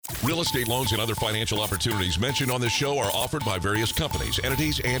Real estate loans and other financial opportunities mentioned on this show are offered by various companies,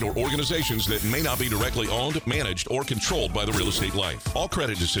 entities, and or organizations that may not be directly owned, managed, or controlled by the Real Estate Life. All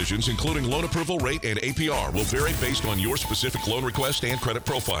credit decisions, including loan approval rate and APR, will vary based on your specific loan request and credit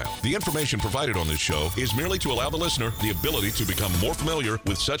profile. The information provided on this show is merely to allow the listener the ability to become more familiar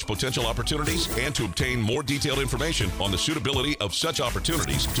with such potential opportunities and to obtain more detailed information on the suitability of such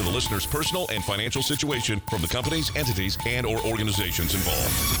opportunities to the listener's personal and financial situation from the companies, entities, and or organizations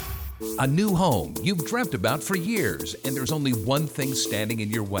involved. A new home you've dreamt about for years, and there's only one thing standing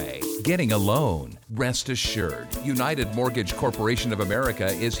in your way: getting a loan. Rest assured, United Mortgage Corporation of America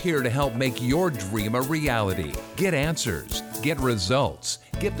is here to help make your dream a reality. Get answers, get results,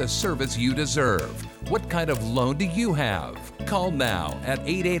 get the service you deserve. What kind of loan do you have? Call now at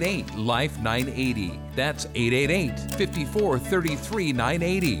 888-LIFE-980. That's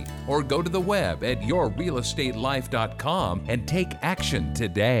 888-5433-980. Or go to the web at yourrealestatelife.com and take action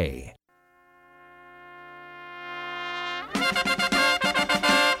today.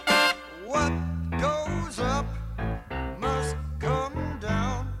 What goes up must come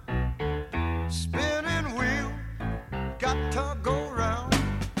down. Spinning wheel, got to go round.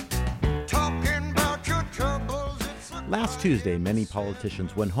 Talking about your troubles. Last Tuesday, many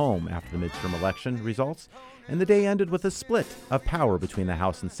politicians went home after the midterm election results, and the day ended with a split of power between the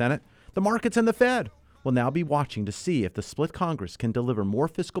House and Senate. The markets and the Fed will now be watching to see if the split Congress can deliver more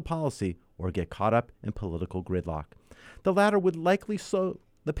fiscal policy or get caught up in political gridlock. The latter would likely slow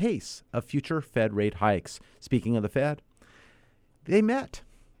the pace of future Fed rate hikes. Speaking of the Fed, they met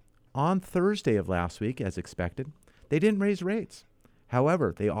on Thursday of last week, as expected. They didn't raise rates.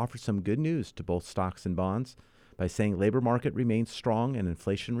 However, they offered some good news to both stocks and bonds by saying labor market remains strong and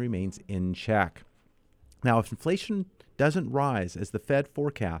inflation remains in check. Now, if inflation doesn't rise as the Fed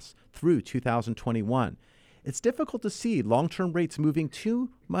forecasts through 2021, it's difficult to see long-term rates moving too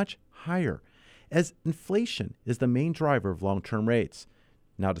much higher, as inflation is the main driver of long-term rates.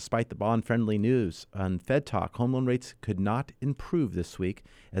 Now, despite the bond-friendly news on Fed talk, home loan rates could not improve this week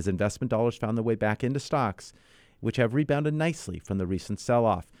as investment dollars found their way back into stocks, which have rebounded nicely from the recent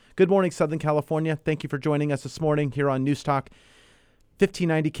sell-off. Good morning, Southern California. Thank you for joining us this morning here on News Talk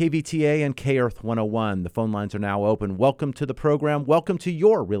 1590 KVTA and K-Earth 101. The phone lines are now open. Welcome to the program. Welcome to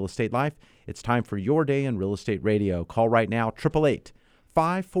your Real Estate Life. It's time for your day in real estate radio. Call right now,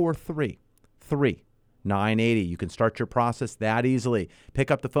 888-543-3980. You can start your process that easily. Pick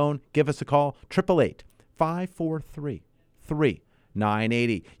up the phone, give us a call,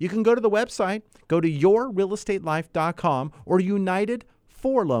 888-543-3980. You can go to the website, go to yourrealestatelife.com or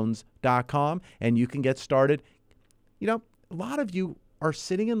unitedforloans.com, and you can get started. You know, a lot of you are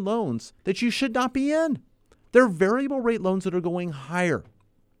sitting in loans that you should not be in. They're variable rate loans that are going higher.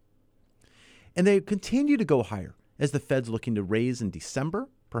 And they continue to go higher as the Fed's looking to raise in December,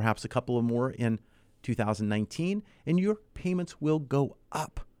 perhaps a couple of more in 2019, and your payments will go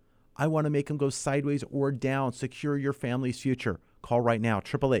up. I want to make them go sideways or down. Secure your family's future. Call right now,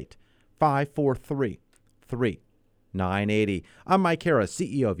 888-543-3980. I'm Mike Harris,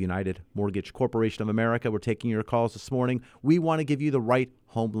 CEO of United Mortgage Corporation of America. We're taking your calls this morning. We want to give you the right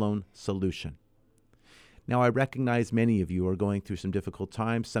home loan solution. Now, I recognize many of you are going through some difficult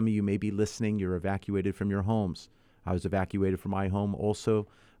times. Some of you may be listening. You're evacuated from your homes. I was evacuated from my home also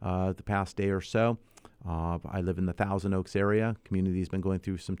the past day or so. I live in the Thousand Oaks area. Community has been going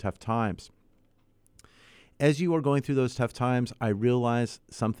through some tough times. As you are going through those tough times, I realize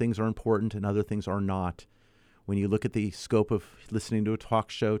some things are important and other things are not. When you look at the scope of listening to a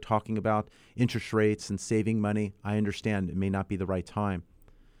talk show talking about interest rates and saving money, I understand it may not be the right time.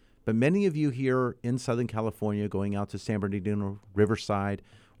 But many of you here in Southern California, going out to San Bernardino, Riverside,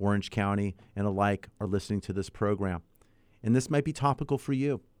 Orange County, and alike, are listening to this program. And this might be topical for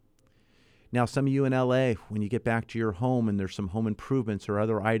you. Now, some of you in LA, when you get back to your home and there's some home improvements or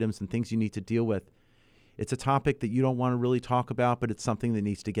other items and things you need to deal with, it's a topic that you don't want to really talk about, but it's something that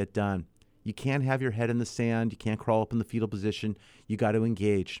needs to get done. You can't have your head in the sand. You can't crawl up in the fetal position. You got to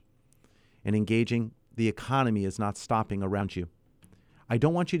engage. And engaging the economy is not stopping around you. I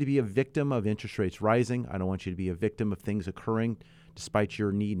don't want you to be a victim of interest rates rising. I don't want you to be a victim of things occurring despite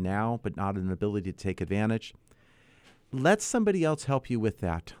your need now, but not an ability to take advantage. Let somebody else help you with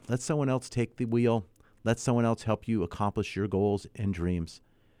that. Let someone else take the wheel. Let someone else help you accomplish your goals and dreams.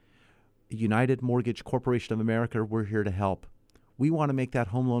 United Mortgage Corporation of America, we're here to help. We want to make that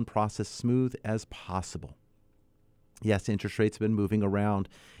home loan process smooth as possible. Yes, interest rates have been moving around.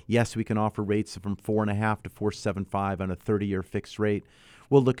 Yes, we can offer rates from 4.5 to 4.75 on a 30-year fixed rate.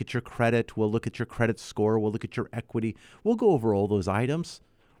 We'll look at your credit. We'll look at your credit score. We'll look at your equity. We'll go over all those items.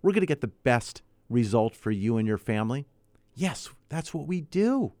 We're going to get the best result for you and your family. Yes, that's what we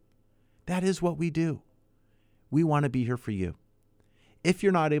do. That is what we do. We want to be here for you. If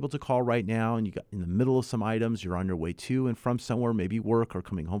you're not able to call right now and you got in the middle of some items, you're on your way to and from somewhere, maybe work or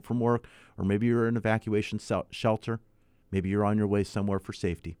coming home from work, or maybe you're in an evacuation shelter, maybe you're on your way somewhere for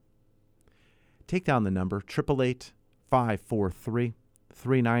safety. Take down the number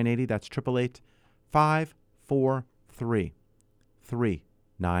 888-543-3980. That's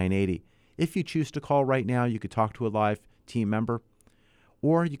 888-543-3980. If you choose to call right now, you could talk to a live team member,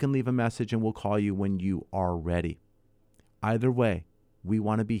 or you can leave a message and we'll call you when you are ready. Either way, we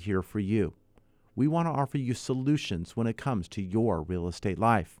want to be here for you. We want to offer you solutions when it comes to your real estate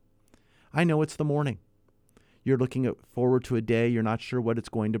life. I know it's the morning. You're looking forward to a day you're not sure what it's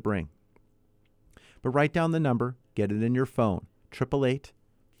going to bring. But write down the number, get it in your phone,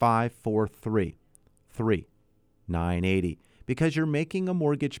 888-543-3980. Because you're making a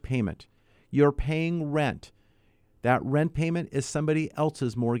mortgage payment. You're paying rent. That rent payment is somebody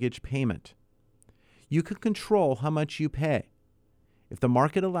else's mortgage payment. You can control how much you pay. If the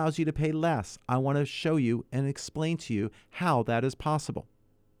market allows you to pay less, I want to show you and explain to you how that is possible.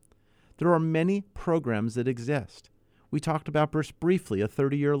 There are many programs that exist. We talked about briefly a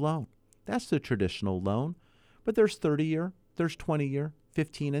 30-year loan. That's the traditional loan. But there's 30-year, there's 20-year,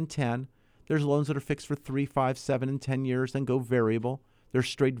 15 and 10. There's loans that are fixed for 3, 5, 7, and 10 years, then go variable. There's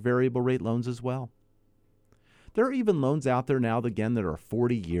straight variable rate loans as well. There are even loans out there now, again, that are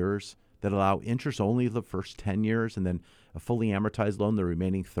 40 years that allow interest only the first 10 years and then a fully amortized loan the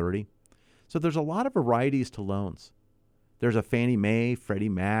remaining 30. So there's a lot of varieties to loans. There's a Fannie Mae, Freddie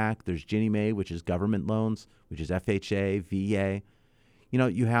Mac, there's Ginnie Mae, which is government loans, which is FHA, VA. You know,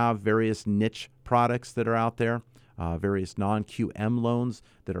 you have various niche products that are out there, various non-QM loans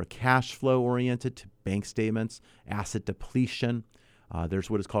that are cash flow oriented to bank statements, asset depletion. There's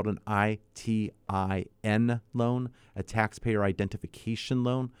what is called an ITIN loan, a taxpayer identification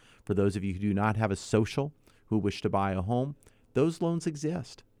loan. For those of you who do not have a social who wish to buy a home, those loans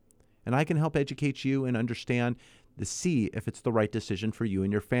exist. And I can help educate you and understand to see if it's the right decision for you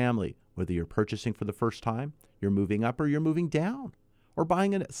and your family, whether you're purchasing for the first time, you're moving up, or you're moving down, or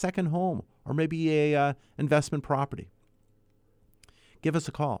buying a second home, or maybe a investment property. Give us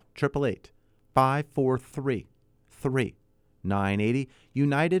a call, 888-543-3980,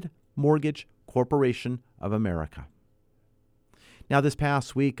 United Mortgage Corporation of America. Now, this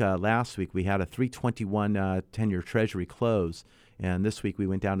past week, last week, we had a 321 10-year Treasury close, and this week we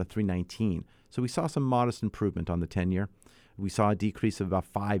went down to 319. So we saw some modest improvement on the 10-year. We saw a decrease of about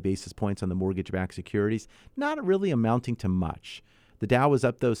 5 basis points on the mortgage-backed securities, not really amounting to much. The Dow was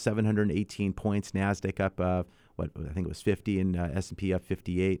up, though, 718 points. NASDAQ up, I think it was 50, and S&P up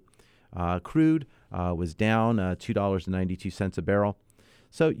 58. Crude was down $2.92 a barrel.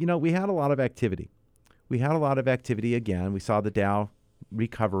 So, you know, we had a lot of activity. We had a lot of activity again. We saw the Dow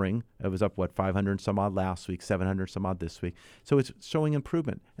recovering. It was up, 500 and some odd last week, 700 some odd this week. So it's showing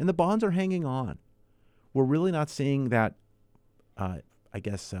improvement. And the bonds are hanging on. We're really not seeing that,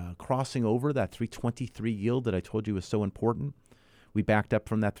 crossing over that 323 yield that I told you was so important. We backed up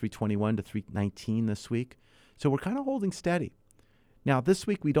from that 321 to 319 this week. So we're kind of holding steady. Now, this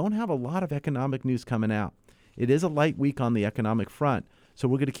week, we don't have a lot of economic news coming out. It is a light week on the economic front. So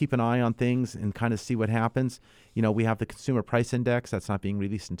we're going to keep an eye on things and kind of see what happens. You know, we have the Consumer Price Index. That's not being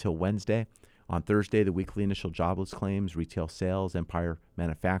released until Wednesday. On Thursday, the weekly initial jobless claims, retail sales, Empire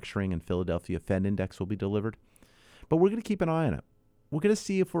Manufacturing, and Philadelphia Fed Index will be delivered. But we're going to keep an eye on it. We're going to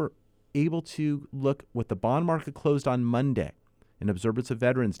see if we're able to look what the bond market closed on Monday in observance of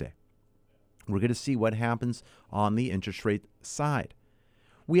Veterans Day. We're going to see what happens on the interest rate side.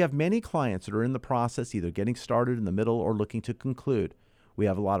 We have many clients that are in the process, either getting started in the middle or looking to conclude. We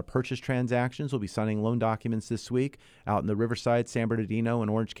have a lot of purchase transactions. We'll be signing loan documents this week out in the Riverside, San Bernardino,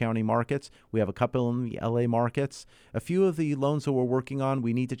 and Orange County markets. We have a couple in the LA markets. A few of the loans that we're working on,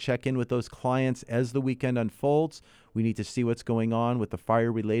 we need to check in with those clients as the weekend unfolds. We need to see what's going on with the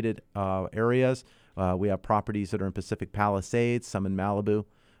fire-related areas. We have properties that are in Pacific Palisades, some in Malibu.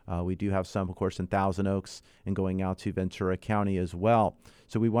 We do have some, of course, in Thousand Oaks and going out to Ventura County as well.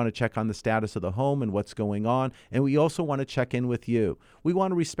 So we want to check on the status of the home and what's going on. And we also want to check in with you. We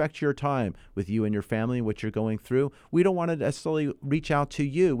want to respect your time with you and your family and what you're going through. We don't want to necessarily reach out to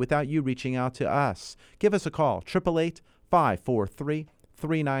you without you reaching out to us. Give us a call,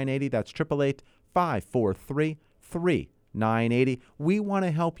 888-543-3980. That's 888-543-3980. We want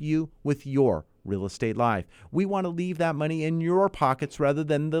to help you with your real estate life. We want to leave that money in your pockets rather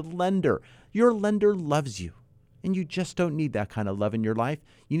than the lender. Your lender loves you, and you just don't need that kind of love in your life.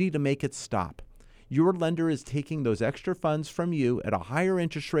 You need to make it stop. Your lender is taking those extra funds from you at a higher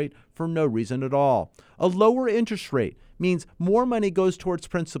interest rate for no reason at all. A lower interest rate means more money goes towards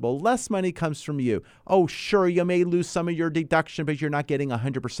principal, less money comes from you. Oh, sure, you may lose some of your deduction, but you're not getting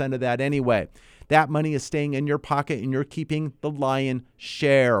 100% of that anyway. That money is staying in your pocket and you're keeping the lion's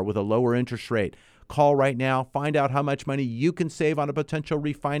share with a lower interest rate. Call right now. Find out how much money you can save on a potential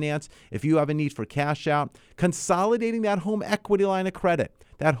refinance. If you have a need for cash out, consolidating that home equity line of credit,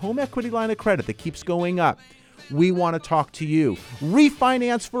 that keeps going up. We want to talk to you.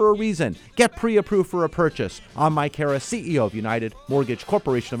 Refinance for a reason. Get pre-approved for a purchase. I'm Mike Harris, CEO of United Mortgage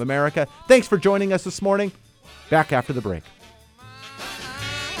Corporation of America. Thanks for joining us this morning. Back after the break.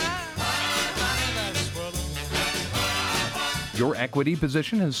 Your equity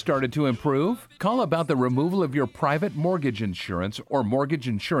position has started to improve? Call about the removal of your private mortgage insurance or mortgage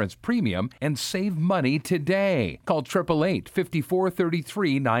insurance premium and save money today. Call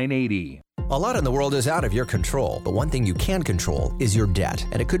 888-5433-980. A lot in the world is out of your control, but one thing you can control is your debt.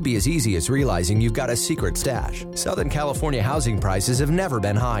 And it could be as easy as realizing you've got a secret stash. Southern California housing prices have never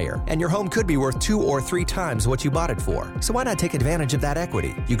been higher, and your home could be worth 2 or 3 times what you bought it for. So why not take advantage of that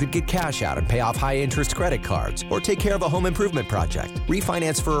equity? You could get cash out and pay off high-interest credit cards, or take care of a home improvement project.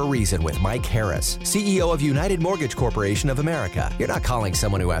 Refinance for a reason with Mike Harris, CEO of United Mortgage Corporation of America. You're not calling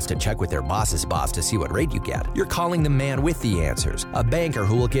someone who has to check with their boss's boss to see what rate you get. You're calling the man with the answers, a banker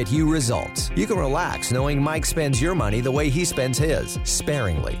who will get you results. You can relax knowing Mike spends your money the way he spends his,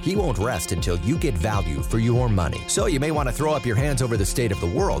 sparingly. He won't rest until you get value for your money. So you may want to throw up your hands over the state of the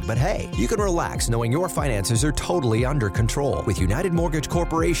world, but hey, you can relax knowing your finances are totally under control with United Mortgage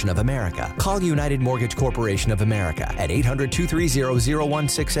Corporation of America. Call United Mortgage Corporation of America at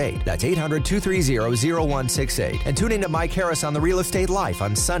 800-230-0168. That's 800-230-0168. And tune in to Mike Harris on the Real Estate Life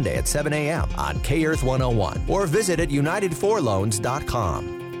on Sunday at 7 a.m. on K-Earth 101 or visit at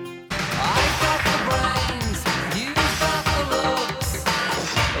UnitedForLoans.com.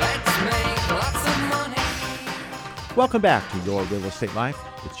 Welcome back to Your Real Estate Life.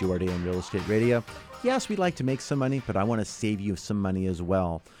 It's your day on Real Estate Radio. Yes, we'd like to make some money, but I want to save you some money as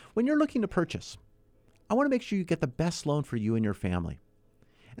well. When you're looking to purchase, I want to make sure you get the best loan for you and your family.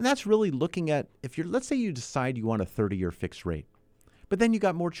 And that's really looking at, let's say you decide you want a 30-year fixed rate, but then you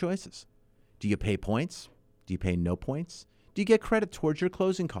got more choices. Do you pay points? Do you pay no points? Do you get credit towards your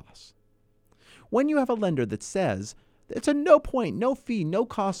closing costs? When you have a lender that says it's a no point, no fee, no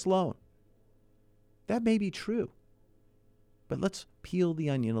cost loan, that may be true. But let's peel the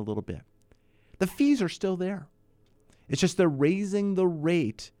onion a little bit. The fees are still there. It's just they're raising the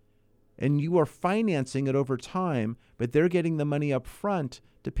rate and you are financing it over time, but they're getting the money up front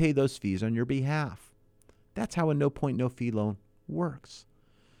to pay those fees on your behalf. That's how a no point, no fee loan works.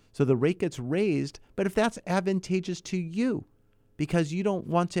 So the rate gets raised, but if that's advantageous to you because you don't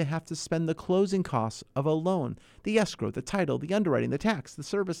want to have to spend the closing costs of a loan, the escrow, the title, the underwriting, the tax, the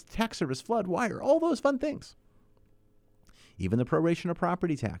service, tax service, flood, wire, all those fun things. Even the proration of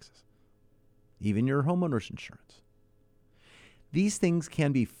property taxes, even your homeowner's insurance. These things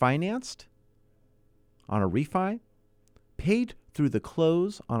can be financed on a refi, paid through the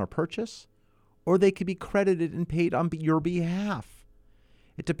close on a purchase, or they could be credited and paid on your behalf.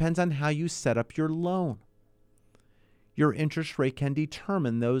 It depends on how you set up your loan. Your interest rate can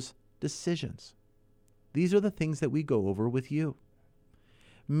determine those decisions. These are the things that we go over with you.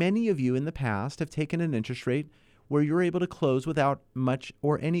 Many of you in the past have taken an interest rate where you're able to close without much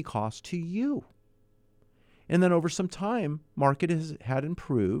or any cost to you. And then over some time, market had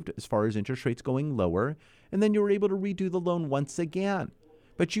improved as far as interest rates going lower, and then you were able to redo the loan once again.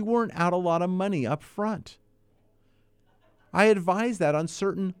 But you weren't out a lot of money up front. I advise that on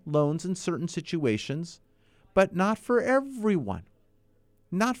certain loans in certain situations, but not for everyone.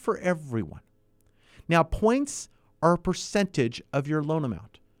 Not for everyone. Now, points are a percentage of your loan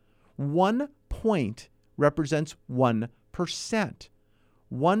amount. 1 point represents 1%.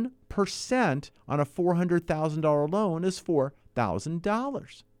 1% on a $400,000 loan is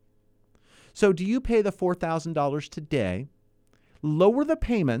 $4,000. So do you pay the $4,000 today, lower the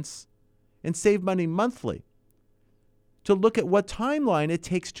payments, and save money monthly to look at what timeline it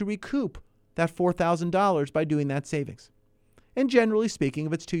takes to recoup that $4,000 by doing that savings? And generally speaking,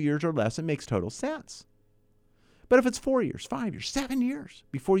 if it's 2 years or less, it makes total sense. But if it's 4 years, 5 years, 7 years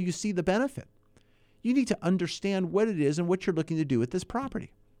before you see the benefit, you need to understand what it is and what you're looking to do with this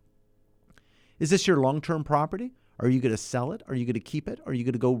property. Is this your long-term property? Are you going to sell it? Are you going to keep it? Are you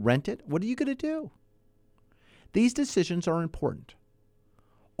going to go rent it? What are you going to do? These decisions are important.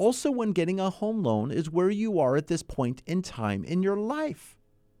 Also, when getting a home loan is where you are at this point in time in your life.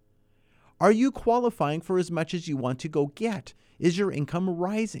 Are you qualifying for as much as you want to go get? Is your income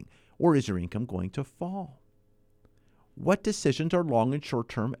rising or is your income going to fall? What decisions are long and short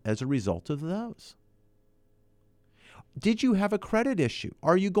term as a result of those? Did you have a credit issue?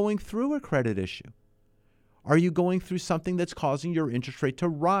 Are you going through a credit issue? Are you going through something that's causing your interest rate to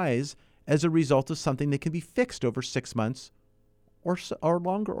rise as a result of something that can be fixed over 6 months or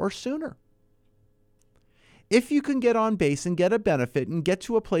longer or sooner? If you can get on base and get a benefit and get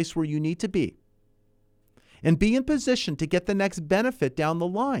to a place where you need to be and be in position to get the next benefit down the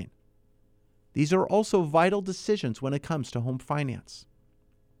line, these are also vital decisions when it comes to home finance.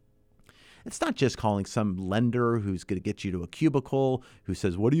 It's not just calling some lender who's going to get you to a cubicle who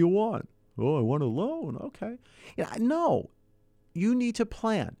says, "What do you want?" "Oh, I want a loan." Okay. No, you need to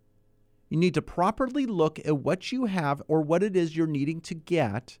plan. You need to properly look at what you have or what it is you're needing to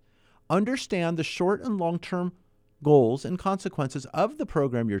get, understand the short and long-term goals and consequences of the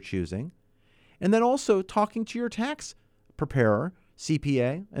program you're choosing, and then also talking to your tax preparer,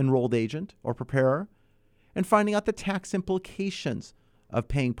 CPA, enrolled agent, or preparer, and finding out the tax implications of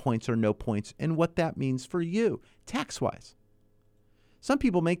paying points or no points and what that means for you tax-wise. Some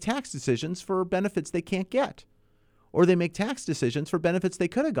people make tax decisions for benefits they can't get, or they make tax decisions for benefits they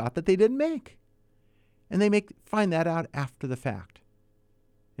could have got that they didn't make. And they find that out after the fact.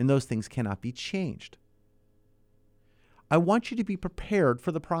 And those things cannot be changed. I want you to be prepared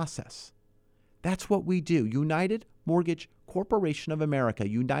for the process. That's what we do. United Mortgage Corporation of America,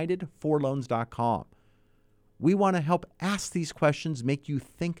 UnitedForLoans.com. We want to help ask these questions, make you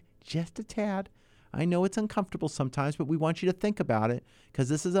think just a tad. I know it's uncomfortable sometimes, but we want you to think about it because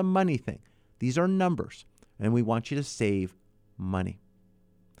this is a money thing. These are numbers, and we want you to save money.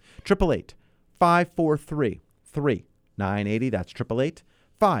 888-543-3980. That's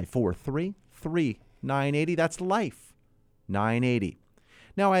 888-543-3980. That's Life 980.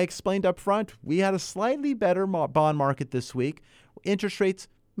 Now, I explained up front, we had a slightly better bond market this week. Interest rates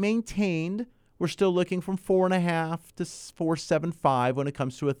maintained. We're still looking from 4.5 to 4.75 when it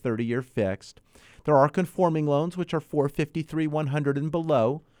comes to a 30-year fixed. There are conforming loans, which are 453, 100 and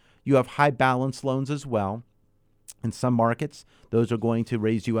below. You have high balance loans as well. In some markets, those are going to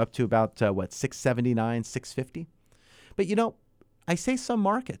raise you up to about, 679, 650. But I say some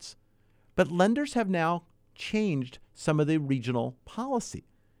markets, but lenders have now changed some of the regional policy.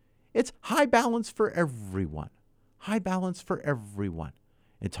 It's high balance for everyone. High balance for everyone.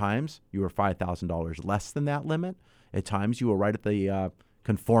 At times, you are $5,000 less than that limit. At times, you are right at the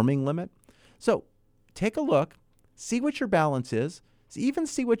conforming limit. So take a look, see what your balance is, even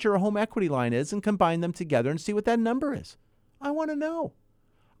see what your home equity line is, and combine them together and see what that number is. I want to know.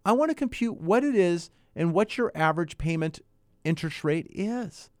 I want to compute what it is and what your average payment interest rate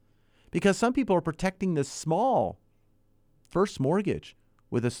is. Because some people are protecting this small first mortgage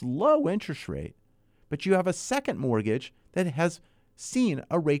with this low interest rate, but you have a second mortgage that has seen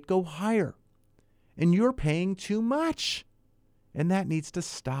a rate go higher, and you're paying too much, and that needs to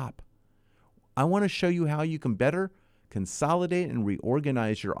stop. I want to show you how you can better consolidate and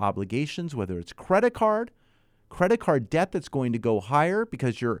reorganize your obligations, whether it's credit card debt that's going to go higher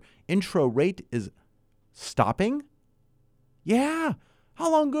because your intro rate is stopping. Yeah.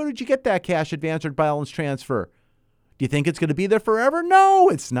 How long ago did you get that cash advance or balance transfer? Do you think it's going to be there forever? No,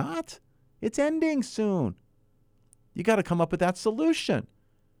 it's not. It's ending soon. You got to come up with that solution.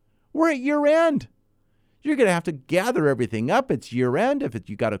 We're at year end. You're going to have to gather everything up. It's year end. If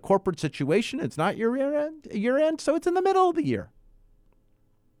you got a corporate situation, it's not year end, so it's in the middle of the year.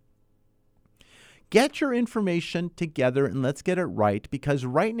 Get your information together and let's get it right, because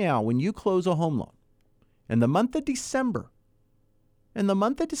right now, when you close a home loan in the month of December,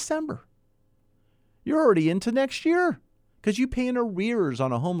 you're already into next year because you pay in arrears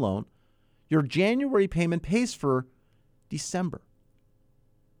on a home loan. Your January payment pays for December.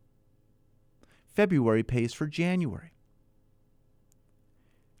 February pays for January.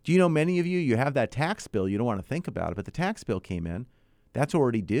 Do you know many of you have that tax bill? You don't want to think about it, but the tax bill came in. That's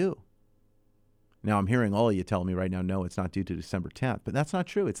already due. Now, I'm hearing all of you telling me right now, no, it's not due to December 10th, but that's not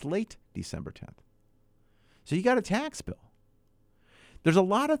true. It's late December 10th. So you got a tax bill. There's a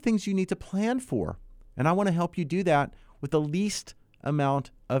lot of things you need to plan for, and I want to help you do that with the least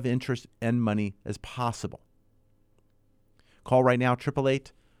amount of interest and money as possible. Call right now,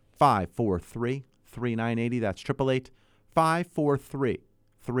 888-543-3980. That's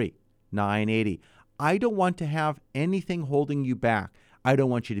 888-543-3980. I don't want to have anything holding you back. I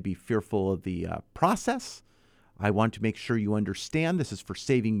don't want you to be fearful of the process. I want to make sure you understand this is for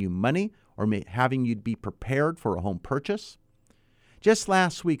saving you money or having you be prepared for a home purchase. Just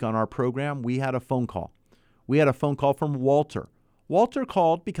last week on our program, we had a phone call. We had a phone call from Walter. Walter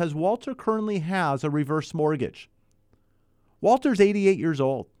called because Walter currently has a reverse mortgage. Walter's 88 years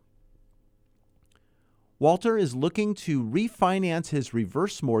old. Walter is looking to refinance his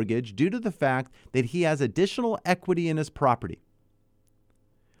reverse mortgage due to the fact that he has additional equity in his property.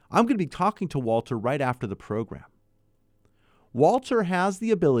 I'm going to be talking to Walter right after the program. Walter has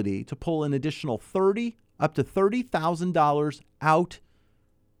the ability to pull an additional up to $30,000 out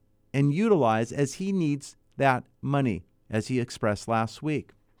and utilize as he needs that money, as he expressed last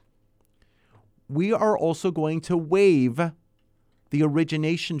week. We are also going to waive the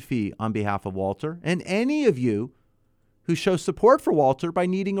origination fee on behalf of Walter and any of you who show support for Walter by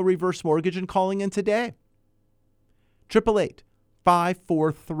needing a reverse mortgage and calling in today.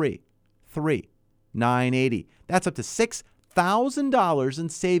 888-543-3980. That's up to $6,000 in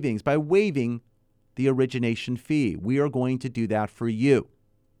savings by waiving the origination fee. We are going to do that for you.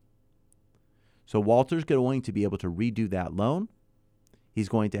 So Walter's going to be able to redo that loan. He's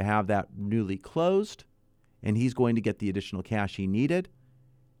going to have that newly closed, and he's going to get the additional cash he needed.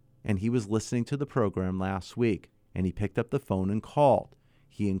 And he was listening to the program last week, and he picked up the phone and called.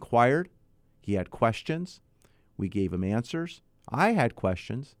 He inquired. He had questions. We gave him answers. I had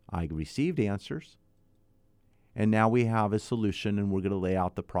questions. I received answers. And now we have a solution, and we're going to lay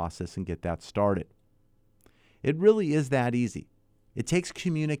out the process and get that started. It really is that easy. It takes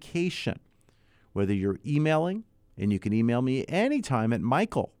communication, whether you're emailing, and you can email me anytime at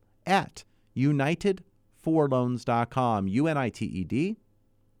michael@unitedforloans.com, UNITED,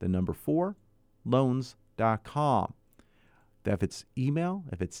 the number 4, loans.com. If it's email,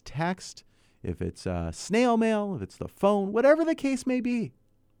 if it's text, if it's snail mail, if it's the phone, whatever the case may be,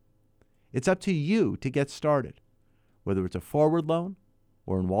 it's up to you to get started. Whether it's a forward loan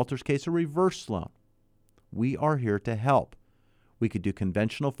or, in Walter's case, a reverse loan, we are here to help. We could do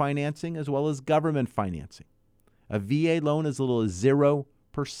conventional financing as well as government financing. A VA loan as little as 0%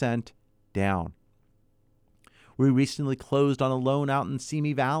 down. We recently closed on a loan out in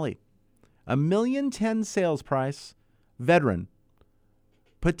Simi Valley. $1.10 million sales price. Veteran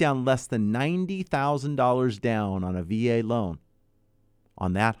put down less than $90,000 down on a VA loan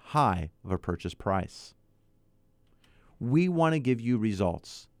on that high of a purchase price. We want to give you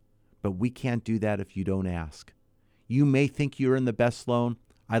results, but we can't do that if you don't ask. You may think you're in the best loan.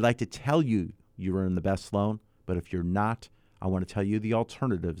 I'd like to tell you you're in the best loan, but if you're not, I want to tell you the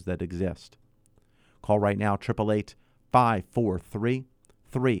alternatives that exist. Call right now,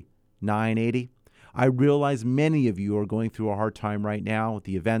 888-543-3980. I realize many of you are going through a hard time right now with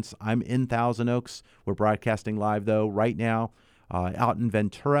the events. I'm in Thousand Oaks. We're broadcasting live, though, right now out in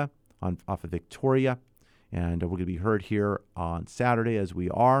Ventura off of Victoria. And we're going to be heard here on Saturday as we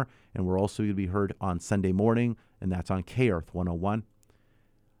are. And we're also going to be heard on Sunday morning, and that's on K-Earth 101.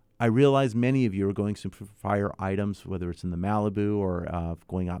 I realize many of you are going through fire items, whether it's in the Malibu or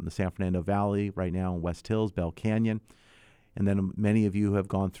going out in the San Fernando Valley right now in West Hills, Bell Canyon. And then many of you have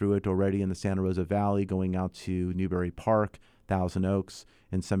gone through it already in the Santa Rosa Valley, going out to Newberry Park, Thousand Oaks,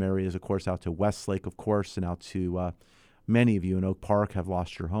 in some areas, of course, out to Westlake, of course, and out to many of you in Oak Park have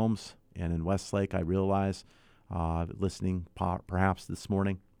lost your homes. And in Westlake, I realize, listening perhaps this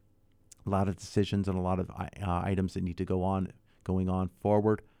morning, a lot of decisions and a lot of items that need to going on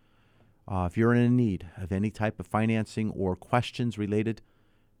forward. If you're in need of any type of financing or questions related,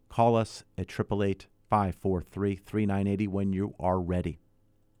 call us at 888-543-3980 when you are ready.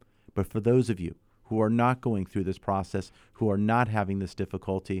 But for those of you who are not going through this process, who are not having this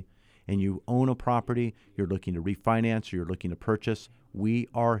difficulty, and you own a property, you're looking to refinance, or you're looking to purchase, we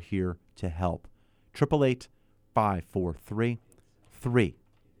are here to help.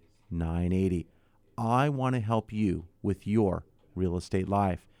 888-543-3980. I want to help you with your real estate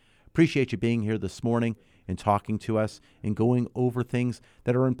life. Appreciate you being here this morning and talking to us and going over things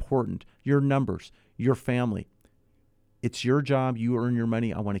that are important. Your numbers, your family. It's your job. You earn your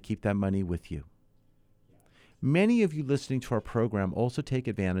money. I want to keep that money with you. Many of you listening to our program also take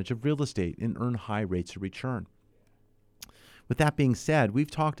advantage of real estate and earn high rates of return. With that being said, we've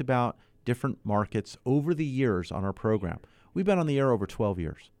talked about different markets over the years on our program. We've been on the air over 12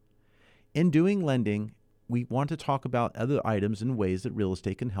 years. In doing lending, we want to talk about other items and ways that real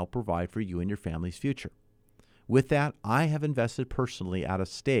estate can help provide for you and your family's future. With that, I have invested personally out of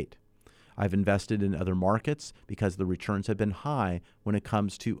state. I've invested in other markets because the returns have been high when it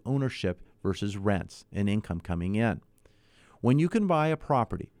comes to ownership versus rents and income coming in. When you can buy a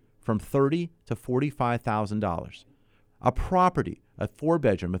property from $30,000 to $45,000, a property, a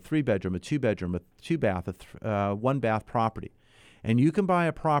 4-bedroom, a 3-bedroom, a 2-bedroom, a 2-bath, a 1-bath property, and you can buy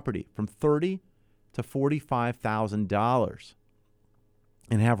a property from $30,000 to $45,000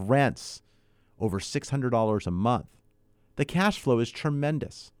 and have rents over $600 a month, the cash flow is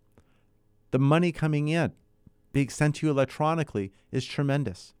tremendous. The money coming in, being sent to you electronically, is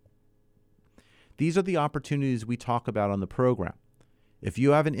tremendous. These are the opportunities we talk about on the program. If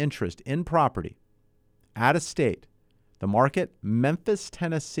you have an interest in property, out of state, the market, Memphis,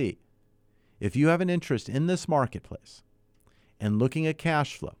 Tennessee, if you have an interest in this marketplace and looking at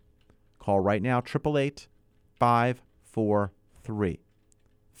cash flow, call right now,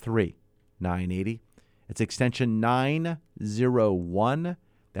 888-543-3980. It's extension 901.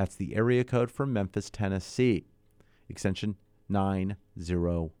 That's the area code for Memphis, Tennessee. Extension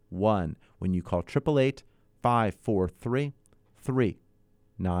 901. When you call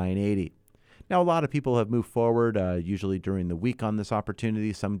 888-543-3980. Now, a lot of people have moved forward, usually during the week on this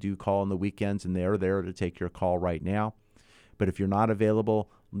opportunity. Some do call on the weekends, and they're there to take your call right now. But if you're not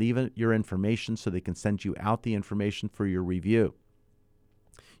available, leave your information so they can send you out the information for your review.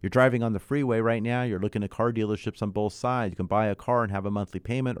 You're driving on the freeway right now. You're looking at car dealerships on both sides. You can buy a car and have a monthly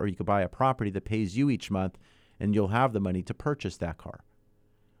payment, or you can buy a property that pays you each month, and you'll have the money to purchase that car.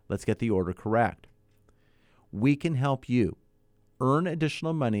 Let's get the order correct. We can help you earn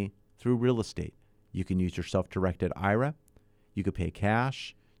additional money through real estate. You can use your self-directed IRA. You could pay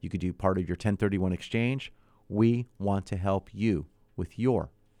cash. You could do part of your 1031 exchange. We want to help you with your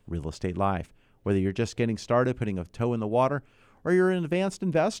real estate life. Whether you're just getting started, putting a toe in the water, or you're an advanced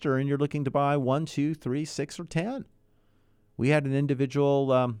investor and you're looking to buy 1, 2, 3, 6, or 10. We had an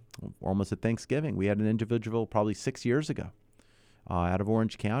individual, almost at Thanksgiving, we had an individual probably 6 years ago out of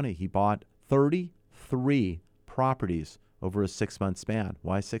Orange County. He bought 33 properties over a 6-month span.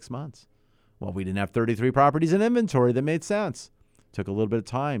 Why 6 months? Well, we didn't have 33 properties in inventory that made sense. Took a little bit of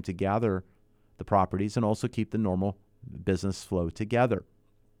time to gather the properties and also keep the normal business flow together.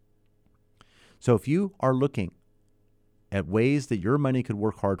 So if you are looking at ways that your money could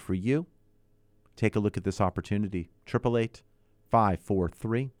work hard for you, take a look at this opportunity.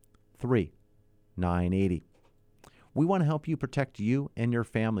 888-543-3980. We want to help you protect you and your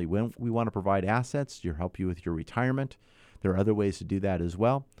family. We want to provide assets to help you with your retirement. There are other ways to do that as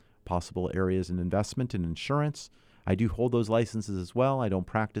well. Possible areas in investment and insurance. I do hold those licenses as well. I don't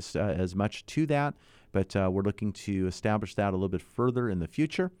practice as much to that, but we're looking to establish that a little bit further in the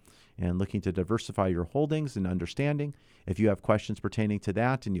future and looking to diversify your holdings and understanding. If you have questions pertaining to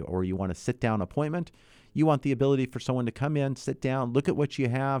that or you want a sit-down appointment, you want the ability for someone to come in, sit down, look at what you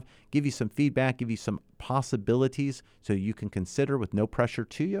have, give you some feedback, give you some possibilities so you can consider with no pressure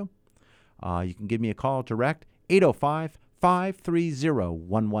to you. You can give me a call direct,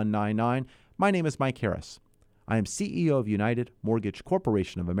 805-530-1199. My name is Mike Harris. I am CEO of United Mortgage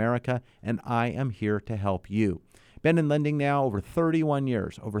Corporation of America, and I am here to help you. Been in lending now over 31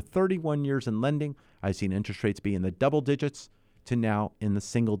 years. Over 31 years in lending, I've seen interest rates be in the double digits to now in the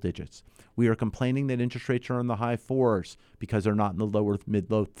single digits. We are complaining that interest rates are in the high 4s because they're not in the low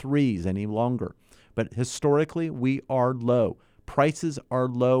 3s any longer. But historically, we are low. Prices are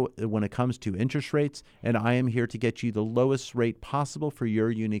low when it comes to interest rates, and I am here to get you the lowest rate possible for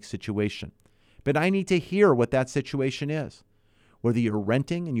your unique situation. But I need to hear what that situation is. Whether you're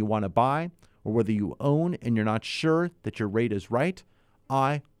renting and you want to buy, or whether you own and you're not sure that your rate is right,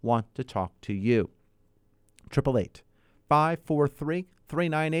 I want to talk to you.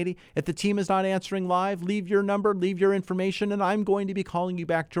 888-543-3980. If the team is not answering live, leave your number, leave your information, and I'm going to be calling you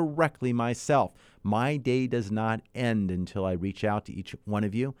back directly myself. My day does not end until I reach out to each one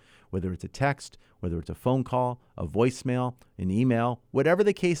of you, whether it's a text, whether it's a phone call, a voicemail, an email, whatever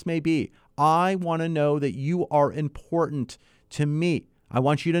the case may be. I want to know that you are important to me. I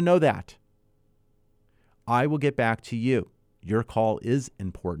want you to know that. I will get back to you. Your call is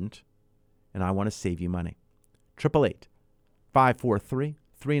important, and I want to save you money.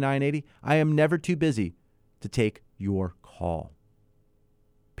 888-543-3980. I am never too busy to take your call.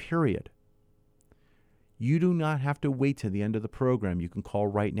 Period. You do not have to wait to the end of the program. You can call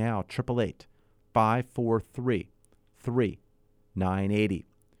right now, 888-543-3980.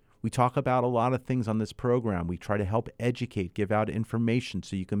 We talk about a lot of things on this program. We try to help educate, give out information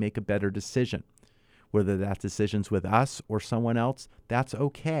so you can make a better decision. Whether that decision's with us or someone else, that's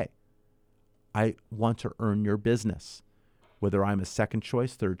okay. I want to earn your business, whether I'm a second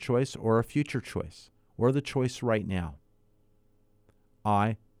choice, third choice, or a future choice, or the choice right now.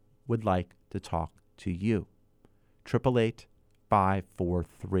 I would like to talk to you.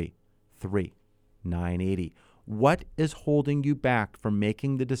 888-543-3980. What is holding you back from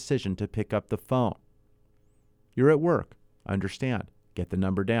making the decision to pick up the phone? You're at work. Understand. Get the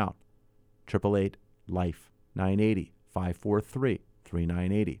number down. 888-LIFE-980,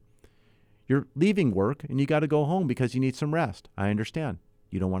 543-3980. You're leaving work and you got to go home because you need some rest. I understand.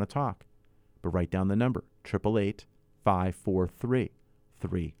 You don't want to talk. But write down the number,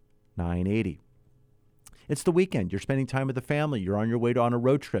 888-543-3980. It's the weekend. You're spending time with the family. You're on your way on a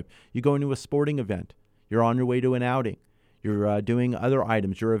road trip. You go into a sporting event. You're on your way to an outing. You're doing other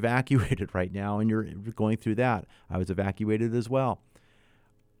items. You're evacuated right now, and you're going through that. I was evacuated as well.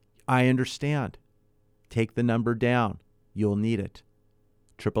 I understand. Take the number down. You'll need it.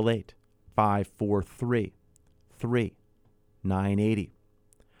 888-543-3980.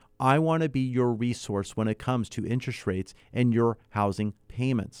 I want to be your resource when it comes to interest rates and your housing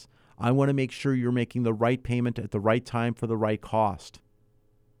payments. I want to make sure you're making the right payment at the right time for the right cost.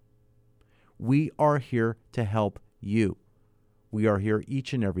 We are here to help you. We are here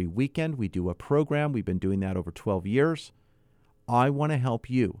each and every weekend. We do a program. We've been doing that over 12 years. I want to help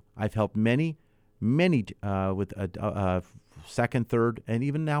you. I've helped many with a second, third, and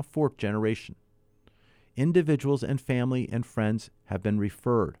even now fourth generation. Individuals and family and friends have been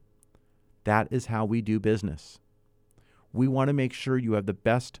referred. That is how we do business. We want to make sure you have the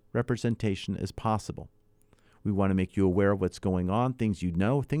best representation as possible. We want to make you aware of what's going on, things you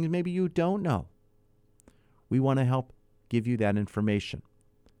know, things maybe you don't know. We want to help give you that information.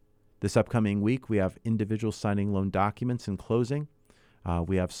 This upcoming week, we have individuals signing loan documents and closing.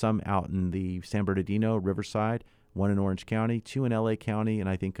 We have some out in the San Bernardino, Riverside, one in Orange County, 2 in LA County, and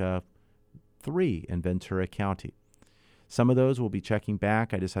I think 3 in Ventura County. Some of those we'll be checking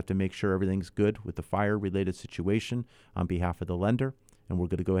back. I just have to make sure everything's good with the fire-related situation on behalf of the lender, and we're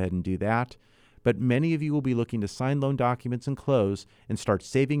going to go ahead and do that. But many of you will be looking to sign loan documents and close and start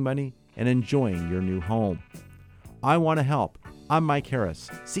saving money and enjoying your new home. I want to help. I'm Mike Harris,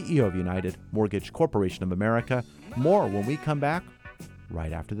 CEO of United Mortgage Corporation of America. More when we come back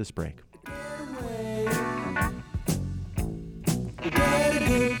right after this break.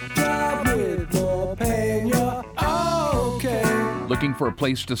 Looking for a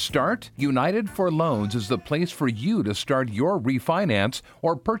place to start? United for Loans is the place for you to start your refinance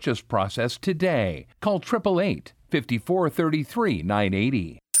or purchase process today. Call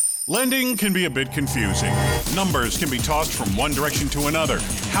 888-5433-980. Lending can be a bit confusing. Numbers can be tossed from one direction to another.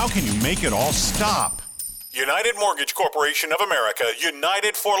 How can you make it all stop? United Mortgage Corporation of America,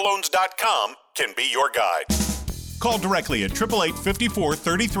 UnitedForLoans.com can be your guide. Call directly at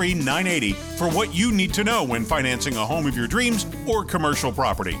 888-5433-980 for what you need to know when financing a home of your dreams or commercial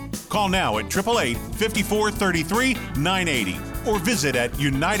property. Call now at 888-5433-980 or visit at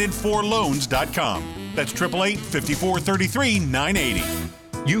UnitedForLoans.com. That's 888-5433-980.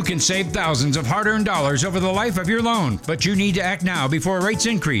 You can save thousands of hard-earned dollars over the life of your loan, but you need to act now before rates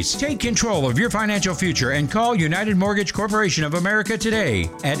increase. Take control of your financial future and call United Mortgage Corporation of America today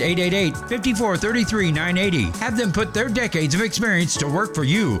at 888-5433-980. Have them put their decades of experience to work for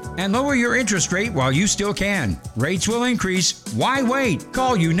you and lower your interest rate while you still can. Rates will increase. Why wait?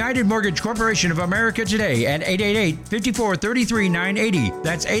 Call United Mortgage Corporation of America today at 888-5433-980.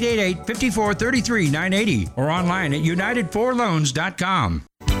 That's 888-5433-980 or online at UnitedForLoans.com.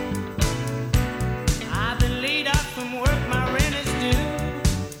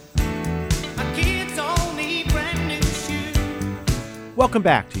 Welcome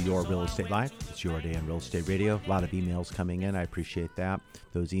back to Your Real Estate Live. It's your day on Real Estate Radio. A lot of emails coming in. I appreciate that.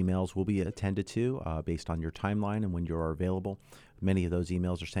 Those emails will be attended to based on your timeline and when you're available. Many of those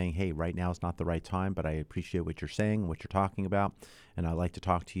emails are saying, hey, right now is not the right time, but I appreciate what you're saying, what you're talking about, and I'd like to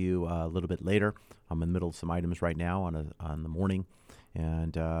talk to you a little bit later. I'm in the middle of some items right now on the morning,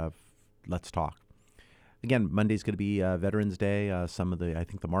 and let's talk. Again, Monday's going to be Veterans Day. I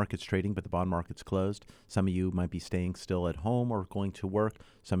think the market's trading, but the bond market's closed. Some of you might be staying still at home or going to work.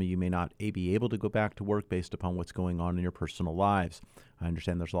 Some of you may not be able to go back to work based upon what's going on in your personal lives. I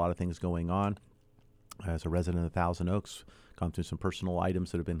understand there's a lot of things going on. As a resident of Thousand Oaks, gone through some personal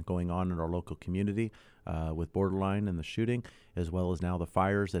items that have been going on in our local community with Borderline and the shooting, as well as now the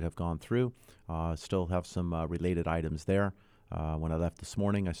fires that have gone through. Still have some related items there. When I left this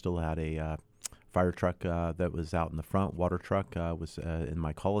morning, I still had a fire truck that was out in the front. Water truck was in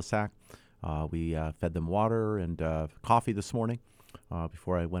my cul-de-sac. We fed them water and coffee this morning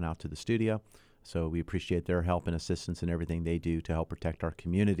before I went out to the studio. So we appreciate their help and assistance and everything they do to help protect our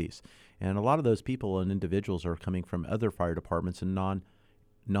communities. And a lot of those people and individuals are coming from other fire departments and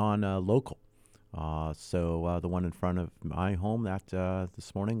non-local. So the one in front of my home that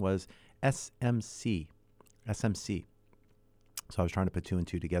this morning was SMC. So I was trying to put two and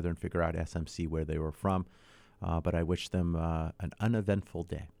two together and figure out SMC, where they were from. But I wish them an uneventful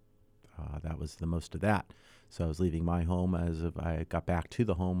day. That was the most of that. So I was leaving my home as of I got back to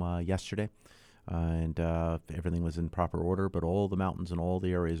the home yesterday. And everything was in proper order, but all the mountains and all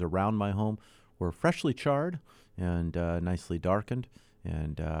the areas around my home were freshly charred and nicely darkened.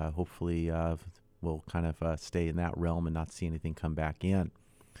 And hopefully we'll kind of stay in that realm and not see anything come back in.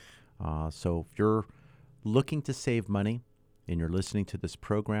 So if you're looking to save money and you're listening to this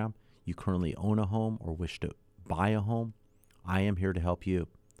program, you currently own a home or wish to buy a home, I am here to help you.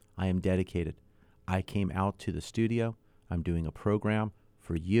 I am dedicated. I came out to the studio. I'm doing a program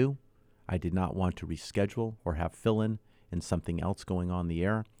for you. I did not want to reschedule or have fill-in and something else going on the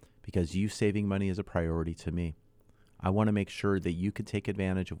air because you saving money is a priority to me. I want to make sure that you can take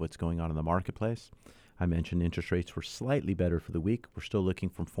advantage of what's going on in the marketplace. I mentioned interest rates were slightly better for the week. We're still looking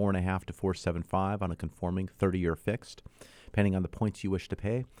from 4.5 to 4.75 on a conforming 30-year fixed. Depending on the points you wish to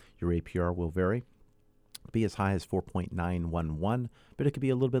pay, your APR will vary. It'll be as high as 4.911, but it could be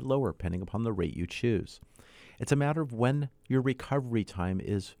a little bit lower depending upon the rate you choose. It's a matter of when your recovery time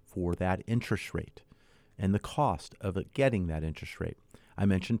is for that interest rate and the cost of getting that interest rate. I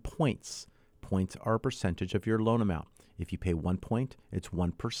mentioned points. Points are a percentage of your loan amount. If you pay 1 point, it's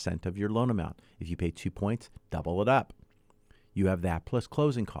 1% of your loan amount. If you pay 2 points, double it up. You have that plus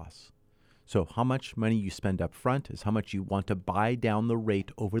closing costs. So how much money you spend up front is how much you want to buy down the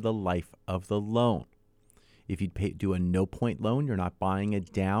rate over the life of the loan. If you do a no-point loan, you're not buying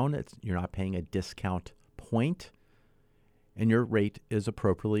it down. You're not paying a discount point, and your rate is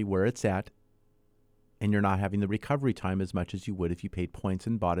appropriately where it's at, and you're not having the recovery time as much as you would if you paid points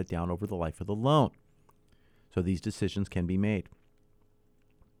and bought it down over the life of the loan. So these decisions can be made.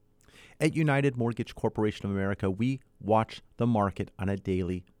 At United Mortgage Corporation of America, we watch the market on a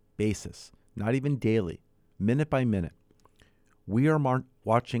daily basis, not even daily, minute by minute. We are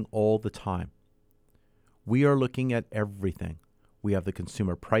watching all the time. We are looking at everything. We have the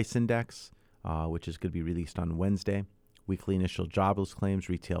Consumer Price Index, which is going to be released on Wednesday. Weekly initial jobless claims,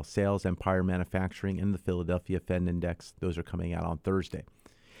 retail sales, Empire Manufacturing, and the Philadelphia Fed Index. Those are coming out on Thursday.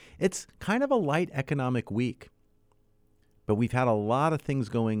 It's kind of a light economic week, but we've had a lot of things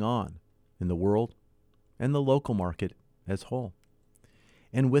going on in the world and the local market as whole.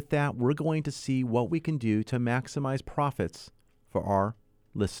 And with that, we're going to see what we can do to maximize profits for our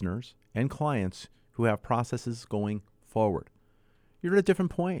listeners and clients who have processes going forward. You're at a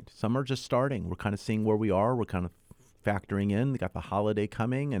different point. Some are just starting. We're kind of seeing where we are. We're kind of factoring in. We got the holiday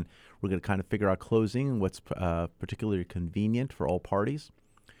coming, and we're going to kind of figure out closing and what's particularly convenient for all parties.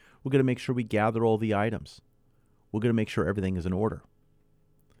 We're going to make sure we gather all the items. We're going to make sure everything is in order.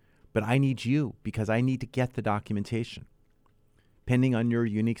 But I need you because I need to get the documentation. Depending on your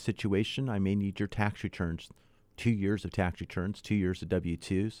unique situation, I may need your tax returns, 2 years of tax returns, 2 years of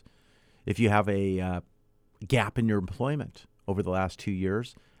W-2s. If you have a gap in your employment over the last 2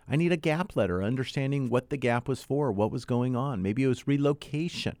 years, I need a gap letter understanding what the gap was for, what was going on. Maybe it was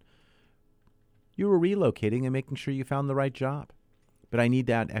relocation. You were relocating and making sure you found the right job. But I need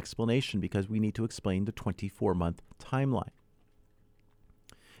that explanation because we need to explain the 24-month timeline.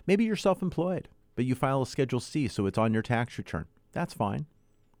 Maybe you're self-employed, but you file a Schedule C, so it's on your tax return. That's fine.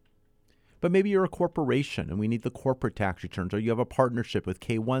 But maybe you're a corporation and we need the corporate tax returns, or you have a partnership with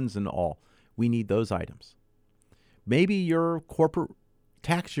K-1s and all. We need those items. Maybe your corporate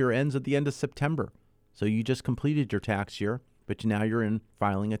tax year ends at the end of September, so you just completed your tax year, but now you're in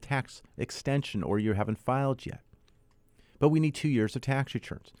filing a tax extension or you haven't filed yet. But we need 2 years of tax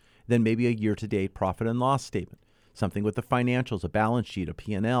returns. Then maybe a year-to-date profit and loss statement, something with the financials, a balance sheet, a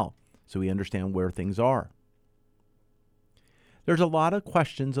P&L, so we understand where things are. There's a lot of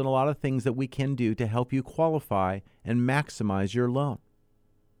questions and a lot of things that we can do to help you qualify and maximize your loan.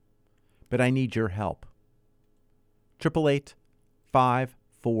 But I need your help.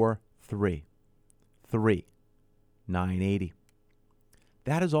 888-543-3980.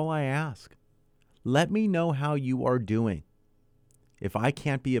 That is all I ask. Let me know how you are doing. If I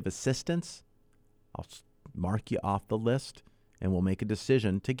can't be of assistance, I'll mark you off the list and we'll make a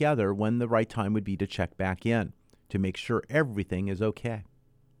decision together when the right time would be to check back in to make sure everything is okay.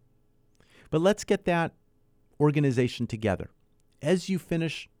 But let's get that organization together. As you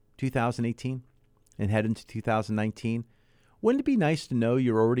finish 2018 and head into 2019, wouldn't it be nice to know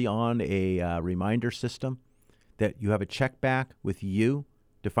you're already on a reminder system, that you have a check back with you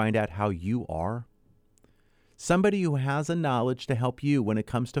to find out how you are? Somebody who has a knowledge to help you when it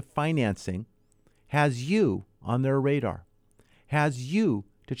comes to financing has you on their radar, has you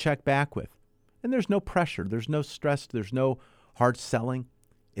to check back with. And there's no pressure, there's no stress, there's no hard selling.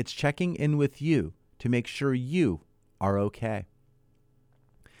 It's checking in with you to make sure you are okay.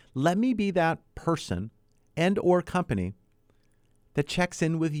 Let me be that person and or company that checks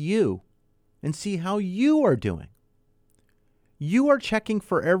in with you and see how you are doing. You are checking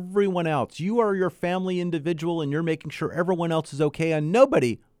for everyone else. You are your family individual and you're making sure everyone else is okay, and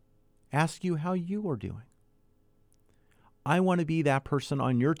nobody asks you how you are doing. I want to be that person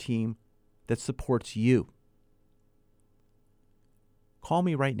on your team that supports you. Call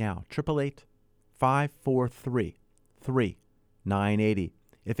me right now, 888-543-3980.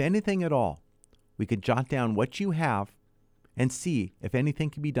 If anything at all, we could jot down what you have and see if anything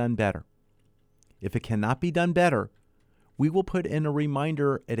can be done better. If it cannot be done better, we will put in a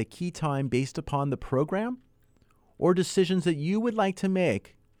reminder at a key time based upon the program or decisions that you would like to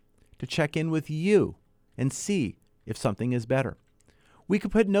make to check in with you and see if something is better. We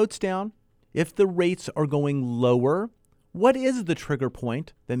could put notes down. If the rates are going lower, what is the trigger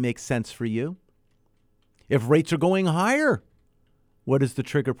point that makes sense for you? If rates are going higher, what is the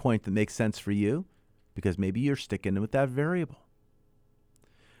trigger point that makes sense for you? Because maybe you're sticking with that variable.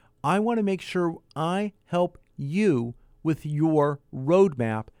 I want to make sure I help you with your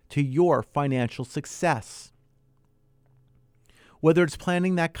roadmap to your financial success. Whether it's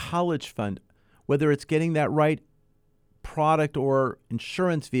planning that college fund, whether it's getting that right product or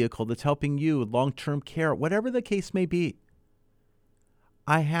insurance vehicle that's helping you with long-term care, whatever the case may be,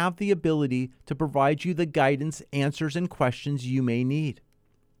 I have the ability to provide you the guidance, answers, and questions you may need.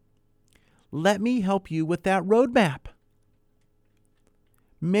 Let me help you with that roadmap.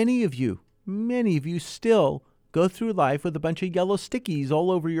 Many of you still go through life with a bunch of yellow stickies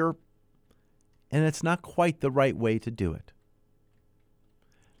all over and it's not quite the right way to do it.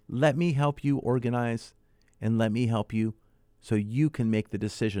 Let me help you organize, and let me help you so you can make the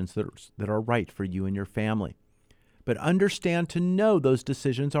decisions that are right for you and your family. But understand to know those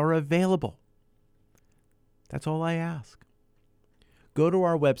decisions are available. That's all I ask. Go to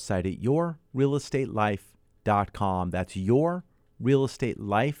our website at yourrealestatelife.com. That's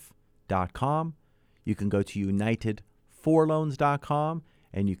yourrealestatelife.com. You can go to unitedforloans.com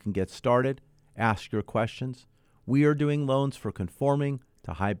and you can get started. Ask your questions. We are doing loans for conforming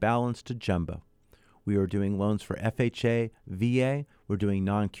to high balance to jumbo. We are doing loans for FHA, VA. We're doing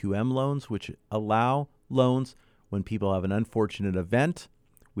non-QM loans, which allow loans when people have an unfortunate event.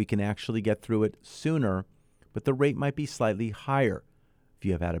 We can actually get through it sooner, but the rate might be slightly higher. If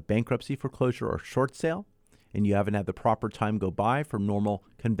you have had a bankruptcy, foreclosure, or short sale, and you haven't had the proper time go by for normal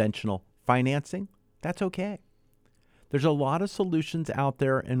conventional financing, that's okay. There's a lot of solutions out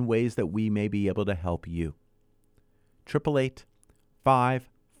there and ways that we may be able to help you.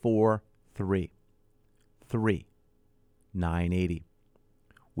 888-543-3980.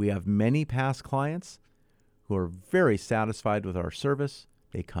 We have many past clients who are very satisfied with our service.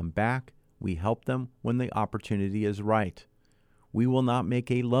 They come back. We help them when the opportunity is right. We will not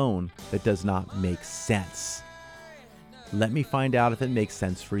make a loan that does not make sense. Let me find out if it makes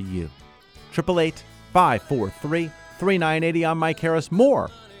sense for you. 888-543-3980. I'm Mike Harris.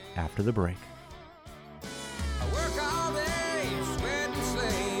 More after the break.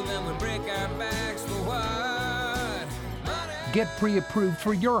 Get pre-approved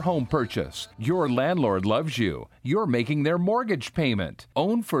for your home purchase. Your landlord loves you. You're making their mortgage payment.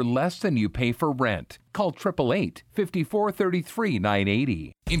 Own for less than you pay for rent. Call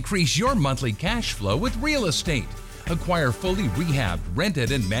 888-5433-980. Increase your monthly cash flow with real estate. Acquire fully rehabbed,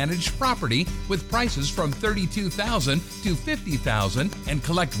 rented, and managed property with prices from $32,000 to $50,000 and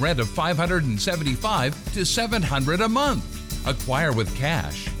collect rent of $575 to $700 a month. Acquire with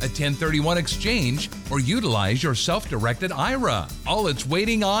cash, a 1031 exchange, or utilize your self-directed IRA. All it's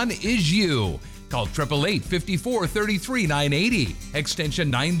waiting on is you. Call 888-5433-980,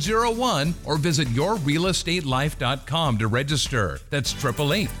 extension 901, or visit yourrealestatelife.com to register. That's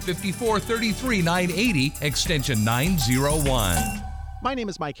 888-5433-980, extension 901. My name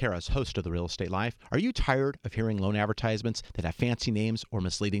is Mike Harris, host of The Real Estate Life. Are you tired of hearing loan advertisements that have fancy names or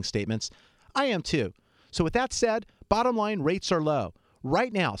misleading statements? I am too. So with that said, bottom line, rates are low.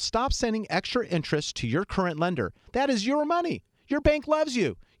 Right now, stop sending extra interest to your current lender. That is your money. Your bank loves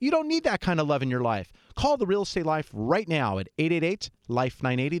you. You don't need that kind of love in your life. Call The Real Estate Life right now at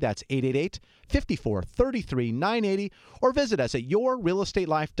 888-LIFE-980. That's 888-5433-980. Or visit us at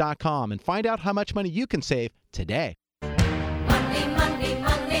yourrealestatelife.com and find out how much money you can save today. Money, money,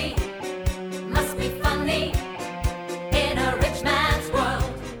 money must be funny in a rich man's world.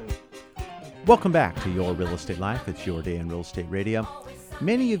 Welcome back to Your Real Estate Life. It's your day in real estate radio.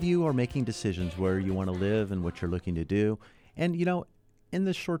 Many of you are making decisions where you want to live and what you're looking to do. And, you know, in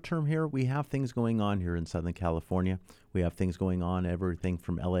the short term here, we have things going on here in Southern California. We have things going on, everything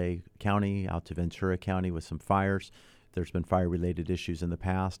from LA County out to Ventura County with some fires. There's been fire-related issues in the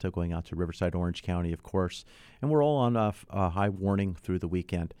past, going out to Riverside, Orange County, of course. And we're all on a high warning through the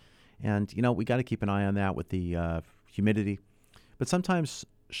weekend. And, you know, we got to keep an eye on that with the humidity. But sometimes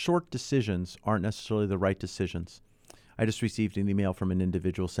short decisions aren't necessarily the right decisions. I just received an email from an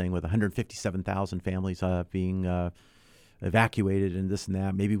individual saying with 157,000 families being evacuated and this and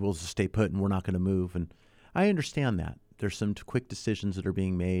that, maybe we'll just stay put and we're not going to move. And I understand that. There's some quick decisions that are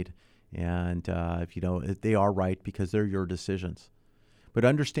being made. And if you know, they are right because they're your decisions. But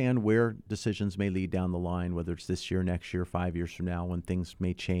understand where decisions may lead down the line, whether it's this year, next year, 5 years from now, when things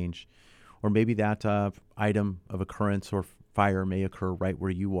may change. Or maybe that item of occurrence or fire may occur right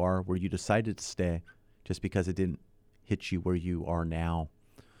where you are, where you decided to stay, just because it didn't hit you where you are now.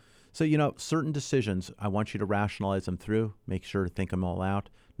 So, you know, certain decisions, I want you to rationalize them through, make sure to think them all out,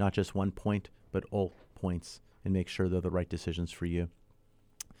 not just one point, but all points, and make sure they're the right decisions for you.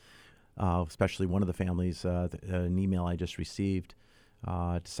 Especially one of the families, an email I just received,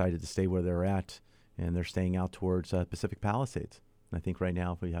 decided to stay where they're at, and they're staying out towards Pacific Palisades. And I think right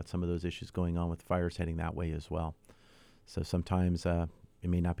now we have some of those issues going on with fires heading that way as well. So sometimes it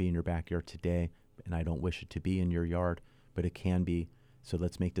may not be in your backyard today, and I don't wish it to be in your yard, but it can be. So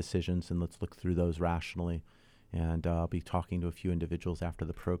let's make decisions and let's look through those rationally. And I'll be talking to a few individuals after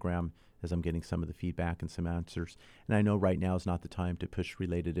the program as I'm getting some of the feedback and some answers. And I know right now is not the time to push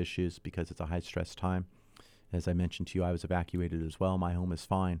related issues because it's a high-stress time. As I mentioned to you, I was evacuated as well. My home is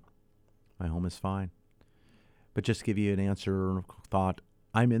fine. My home is fine. But just to give you an answer or thought,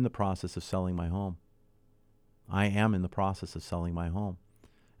 I'm in the process of selling my home. I am in the process of selling my home,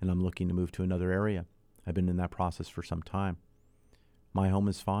 and I'm looking to move to another area. I've been in that process for some time. My home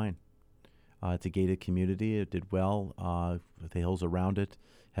is fine. It's a gated community. It did well. The hills around it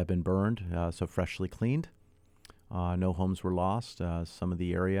have been burned, so freshly cleaned. No homes were lost. Some of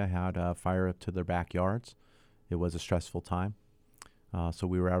the area had fire up to their backyards. It was a stressful time. So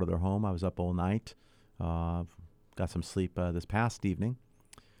we were out of their home. I was up all night. Got some sleep this past evening.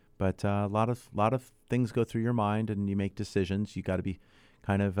 But a lot of things go through your mind, and you make decisions. You got to be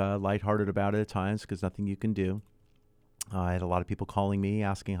kind of lighthearted about it at times because nothing you can do. I had a lot of people calling me,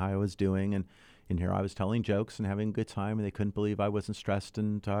 asking how I was doing, and in here I was telling jokes and having a good time, and they couldn't believe I wasn't stressed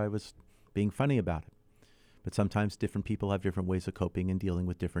and I was being funny about it. But sometimes different people have different ways of coping and dealing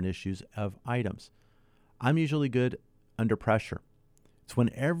with different issues of items. I'm usually good under pressure. It's when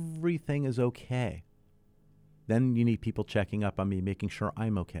everything is okay. Then you need people checking up on me, making sure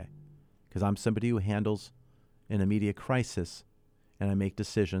I'm okay. Because I'm somebody who handles an immediate crisis, and I make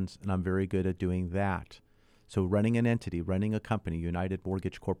decisions, and I'm very good at doing that. So running an entity, running a company, United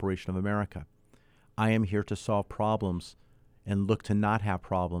Mortgage Corporation of America, I am here to solve problems and look to not have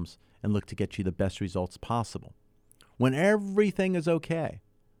problems and look to get you the best results possible. When everything is okay,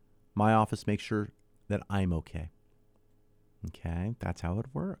 my office makes sure that I'm okay. Okay, that's how it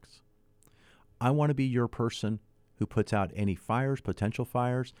works. I want to be your person who puts out any fires, potential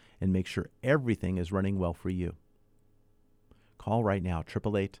fires, and make sure everything is running well for you. Call right now,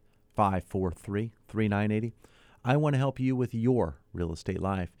 888-543-3980. I want to help you with your real estate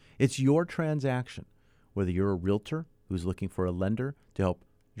life. It's your transaction, whether you're a realtor who's looking for a lender to help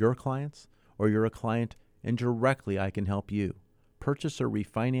your clients, or you're a client and directly I can help you. Purchase or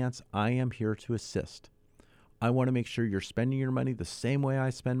refinance, I am here to assist. I want to make sure you're spending your money the same way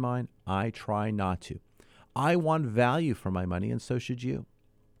I spend mine. I try not to. I want value for my money, and so should you.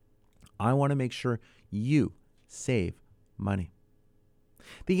 I want to make sure you save money.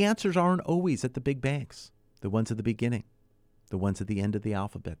 The answers aren't always at the big banks, the ones at the beginning, the ones at the end of the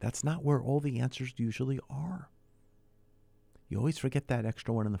alphabet. That's not where all the answers usually are. You always forget that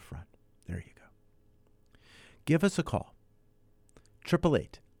extra one in the front. There you go. Give us a call.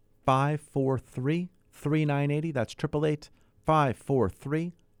 888-543-3980. That's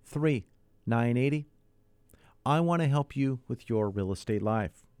 888-543-3980. I want to help you with your real estate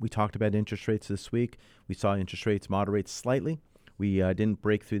life. We talked about interest rates this week. We saw interest rates moderate slightly. We didn't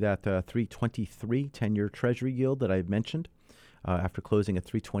break through that 3.23 10-year Treasury yield that I mentioned. After closing at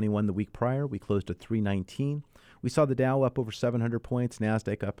 3.21 the week prior, we closed at 3.19. We saw the Dow up over 700 points,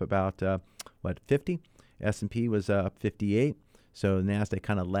 NASDAQ up about 50. S&P was up 58. So NASDAQ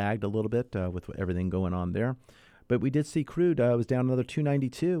kind of lagged a little bit with everything going on there. But we did see crude was down another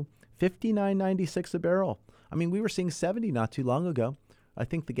 292, 59.96 a barrel. I mean, we were seeing 70 not too long ago. I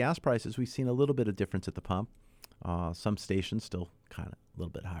think the gas prices, we've seen a little bit of difference at the pump. Some stations still kind of a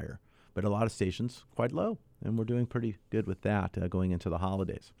little bit higher, but a lot of stations quite low. And we're doing pretty good with that going into the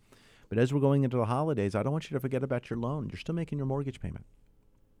holidays. But as we're going into the holidays, I don't want you to forget about your loan. You're still making your mortgage payment.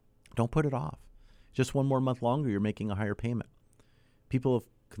 Don't put it off. Just one more month longer, you're making a higher payment. People have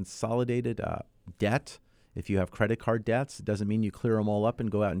consolidated debt. If you have credit card debts, it doesn't mean you clear them all up and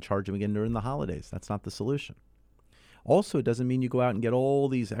go out and charge them again during the holidays. That's not the solution. Also, it doesn't mean you go out and get all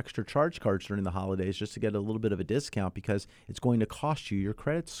these extra charge cards during the holidays just to get a little bit of a discount, because it's going to cost you your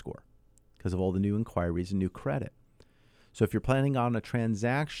credit score because of all the new inquiries and new credit. So if you're planning on a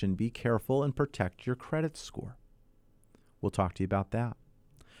transaction, be careful and protect your credit score. We'll talk to you about that.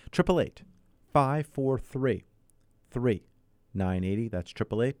 888-543-3980. That's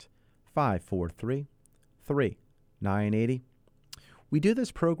 888-543-3980. We do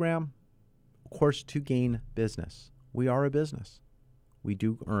this program, of course, to gain business. We are a business. We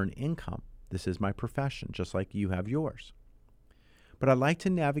do earn income. This is my profession, just like you have yours. But I like to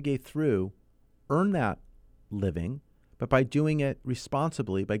navigate through, earn that living, but by doing it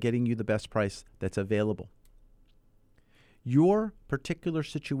responsibly, by getting you the best price that's available. Your particular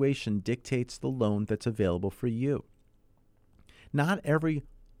situation dictates the loan that's available for you. Not every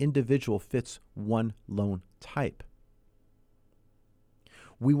individual fits one loan type.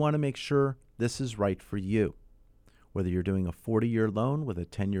 We want to make sure this is right for you. Whether you're doing a 40-year loan with a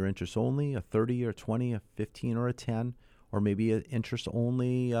 10-year interest only, a 30, or 20, a 15, or a 10, or maybe an interest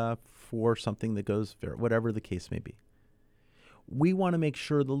only for something that goes, whatever the case may be. We want to make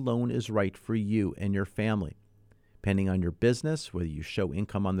sure the loan is right for you and your family. Depending on your business, whether you show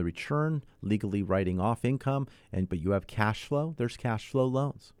income on the return, legally writing off income, but you have cash flow, there's cash flow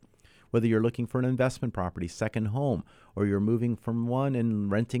loans. Whether you're looking for an investment property, second home, or you're moving from one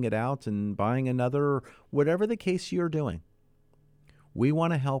and renting it out and buying another, whatever the case you're doing, we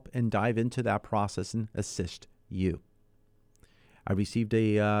want to help and dive into that process and assist you. I received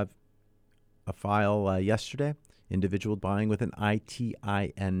a file yesterday, individual buying with an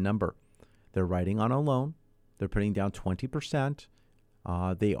ITIN number. They're writing on a loan. They're putting down 20%.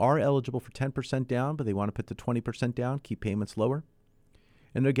 They are eligible for 10% down, but they want to put the 20% down, keep payments lower.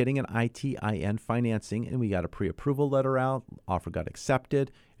 And they're getting an ITIN financing, and we got a pre-approval letter out. Offer got accepted.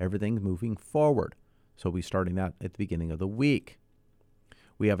 Everything's moving forward. So we'll be starting that at the beginning of the week.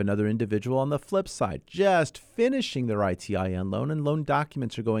 We have another individual on the flip side, just finishing their ITIN loan, and loan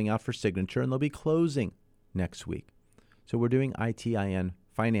documents are going out for signature, and they'll be closing next week. So we're doing ITIN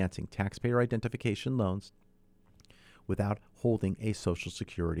financing, taxpayer identification loans, without holding a Social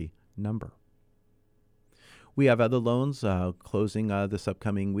Security number. We have other loans closing this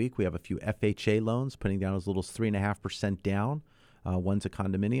upcoming week. We have a few FHA loans, putting down as little as 3.5% down. One's a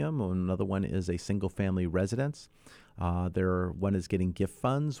condominium, and another one is a single-family residence. One is getting gift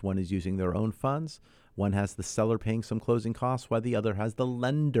funds. One is using their own funds. One has the seller paying some closing costs, while the other has the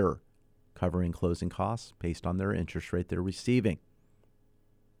lender covering closing costs based on their interest rate they're receiving.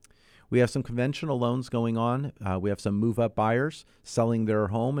 We have some conventional loans going on. We have some move-up buyers selling their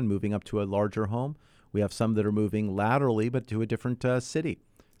home and moving up to a larger home. We have some that are moving laterally but to a different city,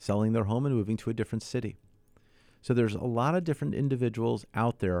 selling their home and moving to a different city. So there's a lot of different individuals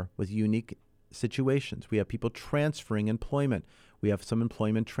out there with unique situations. We have people transferring employment. We have some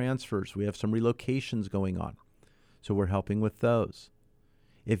employment transfers. We have some relocations going on. So we're helping with those.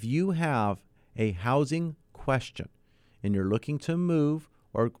 If you have a housing question and you're looking to move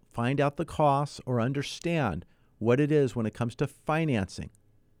or find out the costs or understand what it is when it comes to financing,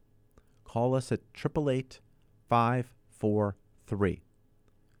 call us at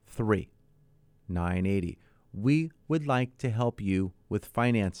 888-543-3980. We would like to help you with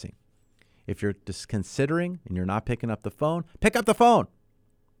financing. If you're just considering and you're not picking up the phone, pick up the phone.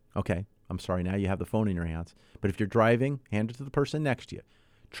 Okay, I'm sorry, now you have the phone in your hands. But if you're driving, hand it to the person next to you.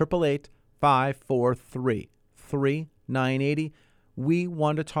 888-543-3980. We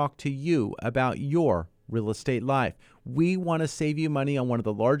want to talk to you about your real estate life. We want to save you money on one of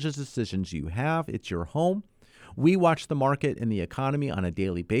the largest decisions you have. It's your home. We watch the market and the economy on a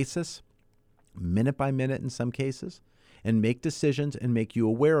daily basis, minute by minute in some cases, and make decisions and make you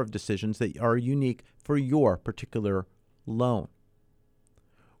aware of decisions that are unique for your particular loan.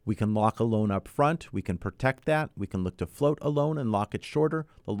 We can lock a loan up front. We can protect that. We can look to float a loan and lock it shorter.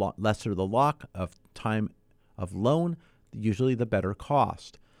 The lesser the lock of time of loan, usually the better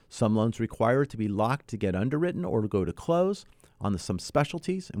cost. Some loans require it to be locked to get underwritten or to go to close on some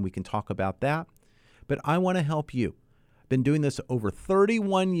specialties, and we can talk about that. But I want to help you. I've been doing this over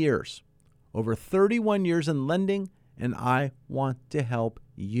 31 years. Over 31 years in lending, and I want to help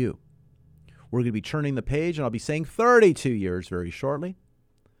you. We're going to be turning the page, and I'll be saying 32 years very shortly.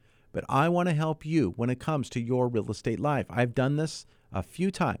 But I want to help you when it comes to your real estate life. I've done this a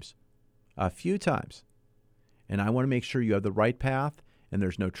few times. And I want to make sure you have the right path and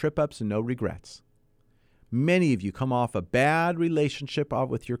there's no trip-ups and no regrets. Many of you come off a bad relationship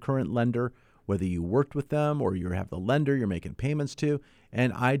with your current lender, whether you worked with them or you have the lender you're making payments to,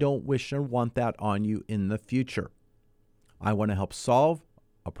 and I don't wish or want that on you in the future. I want to help solve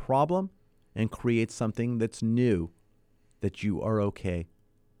a problem and create something that's new that you are okay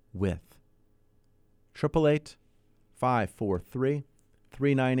with.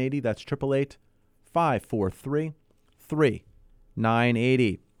 888-543-3980. That's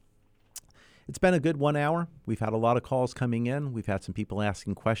 888-543-3980. It's been a good 1 hour. We've had a lot of calls coming in. We've had some people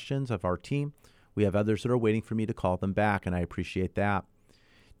asking questions of our team. We have others that are waiting for me to call them back, and I appreciate that.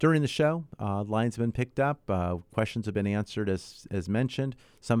 During the show, lines have been picked up. Questions have been answered as mentioned.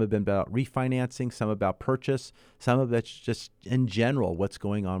 Some have been about refinancing, some about purchase, some of it's just in general what's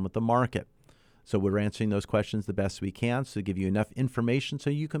going on with the market. So we're answering those questions the best we can so to give you enough information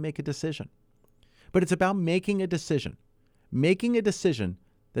so you can make a decision. But it's about making a decision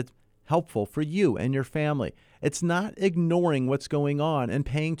that's helpful for you and your family. It's not ignoring what's going on and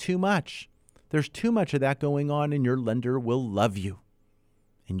paying too much. There's too much of that going on, and your lender will love you.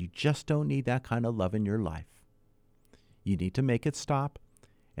 And you just don't need that kind of love in your life. You need to make it stop,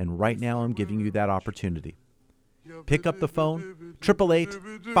 and right now I'm giving you that opportunity. Pick up the phone,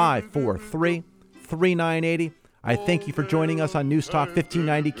 888-543-3980. I thank you for joining us on News Talk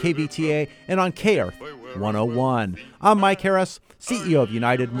 1590 KVTA and on KEarth 101. I'm Mike Harris, CEO of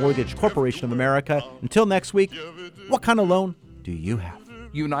United Mortgage Corporation of America. Until next week, what kind of loan do you have?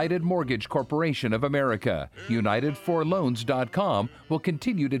 United Mortgage Corporation of America. UnitedForLoans.com will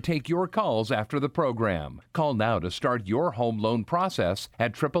continue to take your calls after the program. Call now to start your home loan process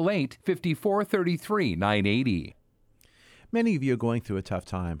at 888-5433-980. Many of you are going through a tough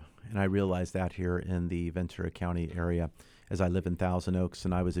time, and I realize that here in the Ventura County area as I live in Thousand Oaks,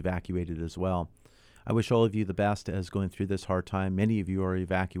 and I was evacuated as well. I wish all of you the best as going through this hard time. Many of you are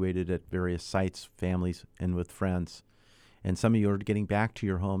evacuated at various sites, families, and with friends. And some of you are getting back to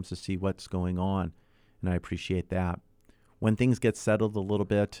your homes to see what's going on, and I appreciate that. When things get settled a little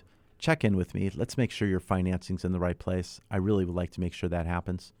bit, check in with me. Let's make sure your financing's in the right place. I really would like to make sure that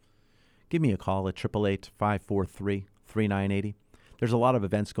happens. Give me a call at 888-543-3980. There's a lot of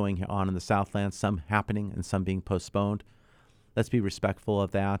events going on in the Southland, some happening and some being postponed. Let's be respectful of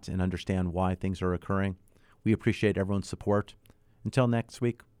that and understand why things are occurring. We appreciate everyone's support. Until next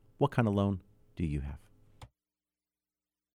week, what kind of loan do you have?